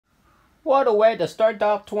What a way to start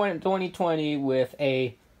off 2020 with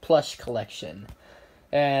a plush collection.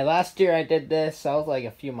 And last year I did this, I was like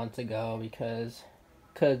a few months ago because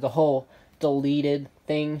the whole deleted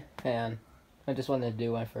thing, and I just wanted to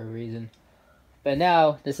do one for a reason. But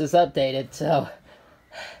now this is updated, so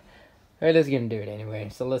we're just gonna do it anyway.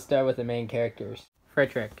 So let's start with the main characters.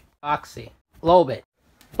 Frederick, Foxy, Lobit,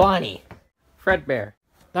 Bonnie, Fredbear,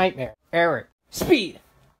 Nightmare, Eric, Speed,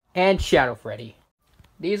 and Shadow Freddy.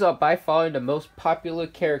 These are by far the most popular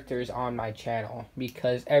characters on my channel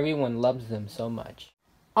because everyone loves them so much.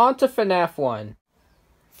 On to Fnaf 1.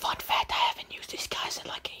 Fun fact, I haven't used these guys in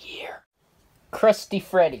like a year. Krusty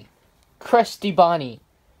Freddy, Krusty Bonnie,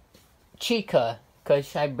 Chica,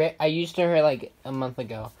 because I used her like a month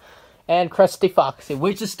ago. And Krusty Foxy,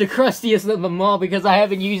 which is the crustiest of them all because I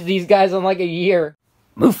haven't used these guys in like a year.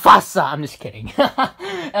 Mufasa, I'm just kidding.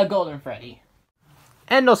 A Golden Freddy.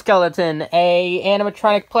 Endoskeleton, a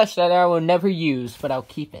animatronic plush that I will never use, but I'll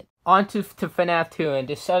keep it. On to Fnaf 2, and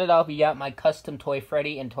to start it off, we got my custom Toy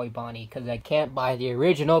Freddy and Toy Bonnie, because I can't buy the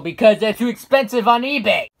original because they're too expensive on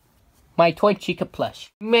eBay. My Toy Chica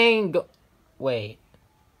plush. Mango. Wait.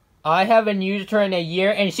 I haven't used her in a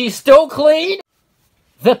year, and she's still clean?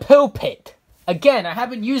 The Pulpit. Again, I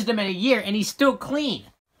haven't used him in a year, and he's still clean.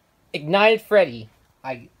 Ignited Freddy,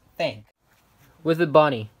 I think. Withered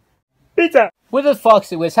Bonnie. Pizza. Withered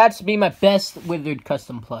Foxy, which has to be my best Withered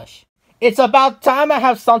custom plush. It's about time I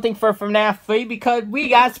have something for Fnaf 3 because we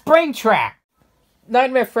got Springtrap.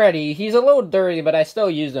 Nightmare Freddy, he's a little dirty, but I still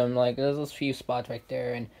use him. Like, there's those few spots right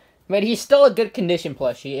there. But he's still a good condition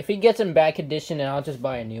plushie. If he gets in bad condition, then I'll just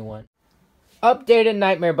buy a new one. Updated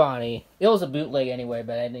Nightmare Bonnie. It was a bootleg anyway,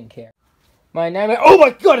 but I didn't care. My Nightmare... Oh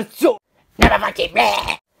my god, it's so...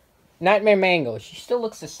 Nightmare Mango. She still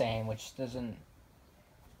looks the same, which doesn't...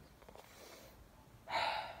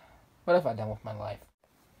 What have I done with my life?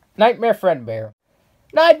 Nightmare Fredbear.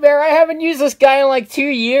 Nightmare, I haven't used this guy in like 2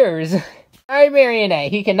 years.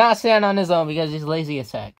 Marionette, he cannot stand on his own because he's lazy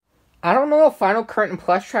as heck. I don't know if Final Curtain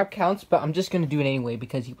Plush Trap counts, but I'm just going to do it anyway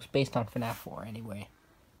because he was based on Fnaf 4 anyway.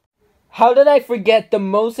 How did I forget the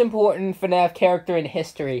most important Fnaf character in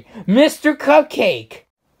history? Mr. Cupcake!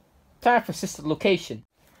 Time for Sister Location.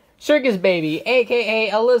 Circus Baby, aka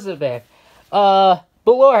Elizabeth.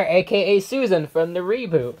 Balor, aka Susan from the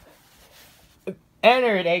reboot.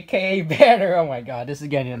 Ennard, aka Banner. Oh my god, this is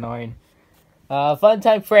getting annoying.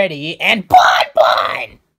 Funtime Freddy, and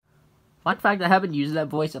Bon! Fun fact, I haven't used that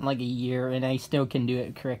voice in like a year, and I still can do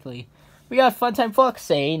it correctly. We got Funtime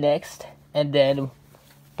Foxy next, and then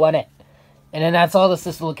Bonnet. And then that's all the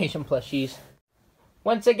Sister Location plushies.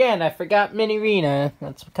 Once again, I forgot Mini Rena.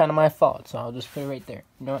 That's kind of my fault, so I'll just put it right there.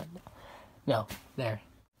 You know what? No, there.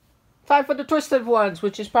 Time for the Twisted ones,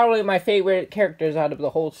 which is probably my favorite characters out of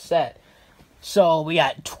the whole set. So, we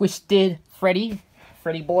got Twisted Freddy,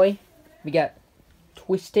 Freddy Boy. We got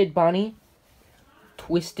Twisted Bonnie,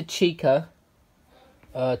 Twisted Chica,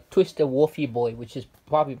 Twisted Wolfie Boy, which is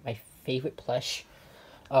probably my favorite plush.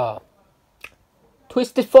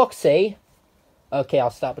 Twisted Foxy. Okay,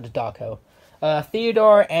 I'll stop with the Doggo.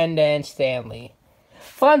 Theodore, and then Stanley.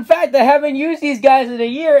 Fun fact, I haven't used these guys in a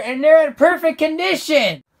year, and they're in perfect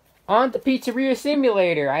condition! On to Pizzeria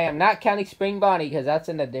Simulator. I am not counting Spring Bonnie, because that's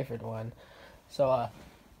in a different one. So,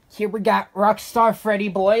 here we got Rockstar Freddy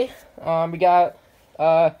Boy. We got,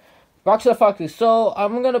 Rockstar Foxy. So,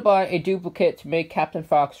 I'm gonna buy a duplicate to make Captain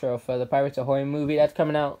Foxtrot for the Pirates of Hori movie that's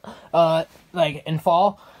coming out, like, in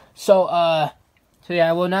fall. So yeah,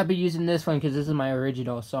 I will not be using this one because this is my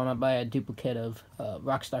original. So I'm gonna buy a duplicate of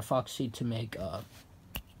Rockstar Foxy to make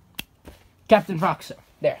Captain Foxer.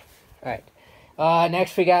 There. Alright.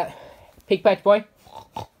 Next we got Pig Patch Boy.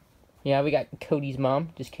 Yeah, we got Cody's mom.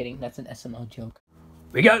 Just kidding. That's an SML joke.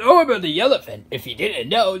 We got Orba the Elephant. If you didn't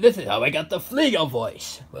know, this is how I got the Fleagle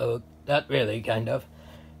voice. Well, not really, kind of.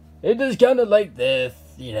 It is kind of like this,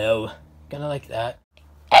 you know. Kind of like that.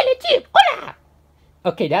 El Chip, hola!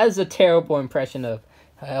 Okay, that is a terrible impression of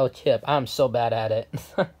El Chip. I'm so bad at it.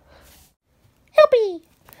 Helpy!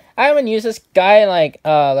 I haven't used this guy in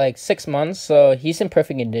like 6 months, so he's in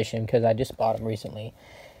perfect condition because I just bought him recently.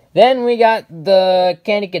 Then we got the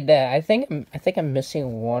Candy Cadet. I think I'm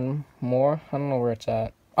missing one more. I don't know where it's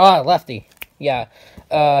at. Ah, Lefty. Yeah.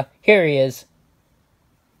 Here he is.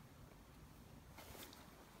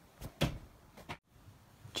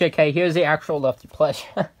 JK, here's the actual Lefty plush.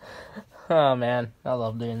 Oh man, I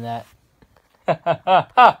love doing that.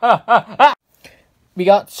 We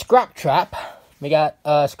got Scrap Trap. We got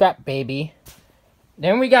Scrap Baby.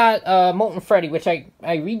 Then we got Molten Freddy, which I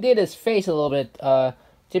redid his face a little bit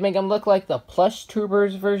to make him look like the Plush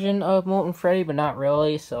Tubers version of Molten Freddy, but not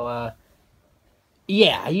really. So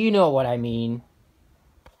Yeah, you know what I mean.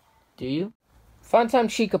 Do you? Funtime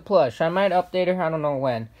Chica Plush. I might update her, I don't know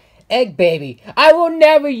when. Egg Baby. I will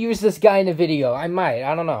never use this guy in a video. I might.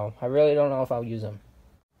 I don't know. I really don't know if I'll use him.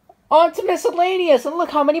 On to miscellaneous, and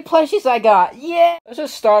look how many plushies I got. Yeah! Let's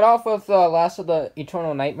just start off with the last of the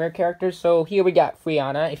Eternal Nightmare characters. So here we got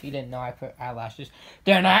Friana. If you didn't know, I put eyelashes.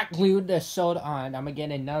 They're not glued, they're sewed on. I'm gonna get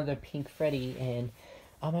another Pink Freddy, and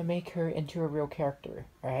I'm gonna make her into a real character.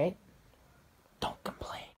 Alright? Don't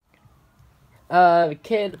complain. The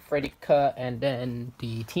kid, Freddy Cut, and then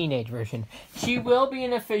the teenage version. She will be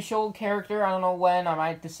an official character. I don't know when. I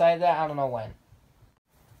might decide that. I don't know when.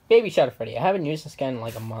 Baby Shadow Freddy. I haven't used this guy in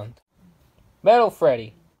like a month. Metal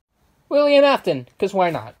Freddy. William Afton, because why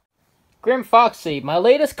not? Grim Foxy. My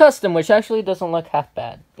latest custom, which actually doesn't look half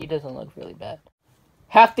bad. He doesn't look really bad.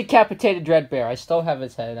 Half decapitated Dreadbear. I still have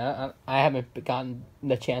his head. I haven't gotten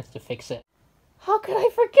the chance to fix it. How could I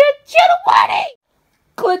forget Chitawani?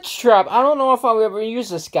 Glitch Trap. I don't know if I'll ever use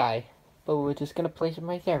this guy, but we're just gonna place him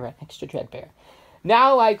right there, right next to Dreadbear.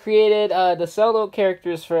 Now I created the solo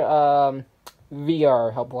characters for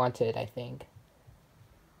VR Help Wanted. I think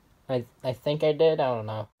I think I did. I don't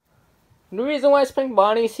know. The reason why Pink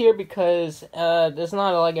Bonnie's here because there's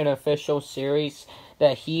not like an official series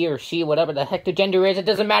that he or she, whatever the heck the gender is, it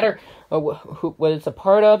doesn't matter what it's a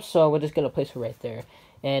part of. So we're just gonna place her right there.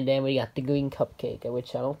 And then we got the green cupcake,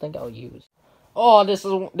 which I don't think I'll use. Oh, this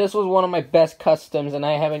was one of my best customs, and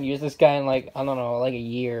I haven't used this guy in like, I don't know, like a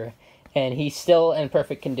year. And he's still in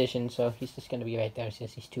perfect condition, so he's just gonna be right there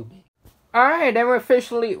since he's too big. Alright, then we're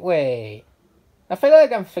officially, wait. I feel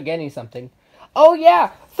like I'm forgetting something. Oh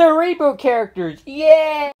yeah, the reboot characters,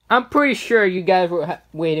 yeah! I'm pretty sure you guys were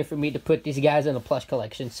waiting for me to put these guys in the plush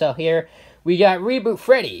collection. So here, we got Reboot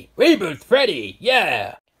Freddy. Reboot Freddy,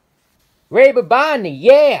 yeah! Reboot Bonnie,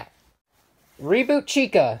 yeah! Reboot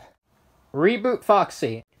Chica. Reboot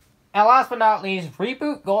Foxy. And last but not least,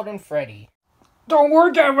 Reboot Golden Freddy. Don't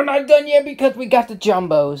worry guys, we're not done yet because we got the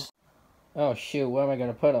jumbos. Oh shoot, where am I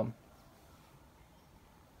gonna put them?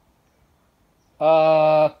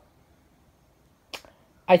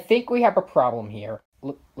 I think we have a problem here.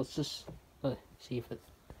 Let's just see if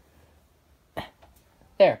it's...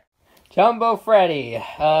 There. Jumbo Freddy.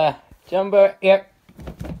 Jumbo... Yep.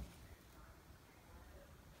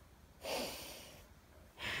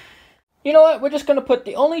 You know what? We're just gonna put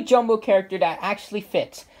the only Jumbo character that actually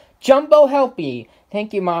fits. Jumbo Helpy.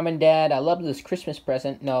 Thank you, Mom and Dad. I love this Christmas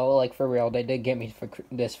present. No, like for real, they did get me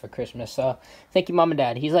this for Christmas. So, thank you, Mom and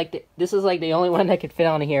Dad. He's like, this is like the only one that could fit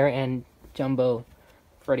on here, and Jumbo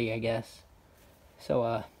Freddy, I guess.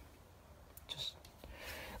 So, just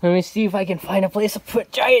let me see if I can find a place to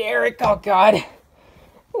put Giant Eric. Oh God,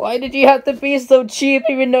 why did you have to be so cheap,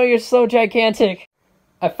 even though you're so gigantic?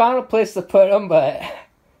 I found a place to put him, but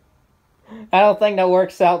I don't think that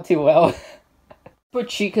works out too well. Put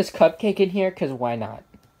Chica's cupcake in here, because why not?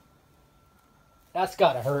 That's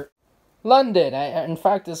gotta hurt. London. In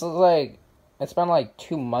fact, this is like... It's been like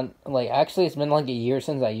 2 months... Like, actually, it's been like a year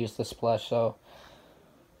since I used this plush, so...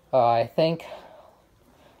 I think...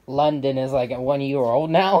 London is like 1 year old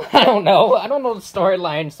now. I don't know. I don't know the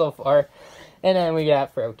storyline so far. And then we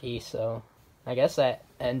got Froakie, so... I guess that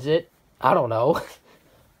ends it. I don't know.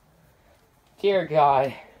 Dear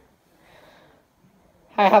God.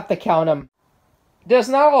 I have to count them. There's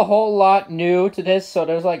not a whole lot new to this, so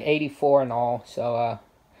there's like 84 in all, so,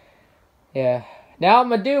 yeah. Now I'm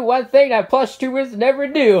gonna do one thing that plush tubers never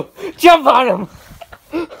do. Jump on them!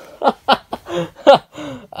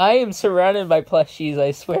 I am surrounded by plushies,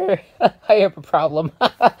 I swear. I have a problem.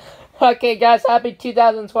 Okay, guys, happy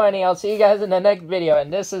 2020. I'll see you guys in the next video,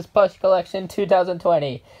 and this is Plush Collection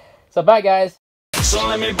 2020. So, bye, guys. So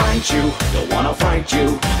let me bite you, don't wanna fight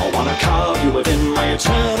you, I wanna carve you within my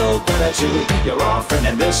eternal gratitude. You're our friend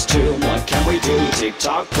in this too, what can we do?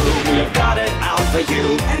 Tick-tock poo, we've got it out for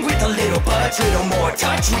you. And with a little budge, little more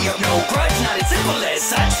touch, we have no grudge, not as simple as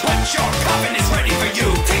such. But your coven is ready.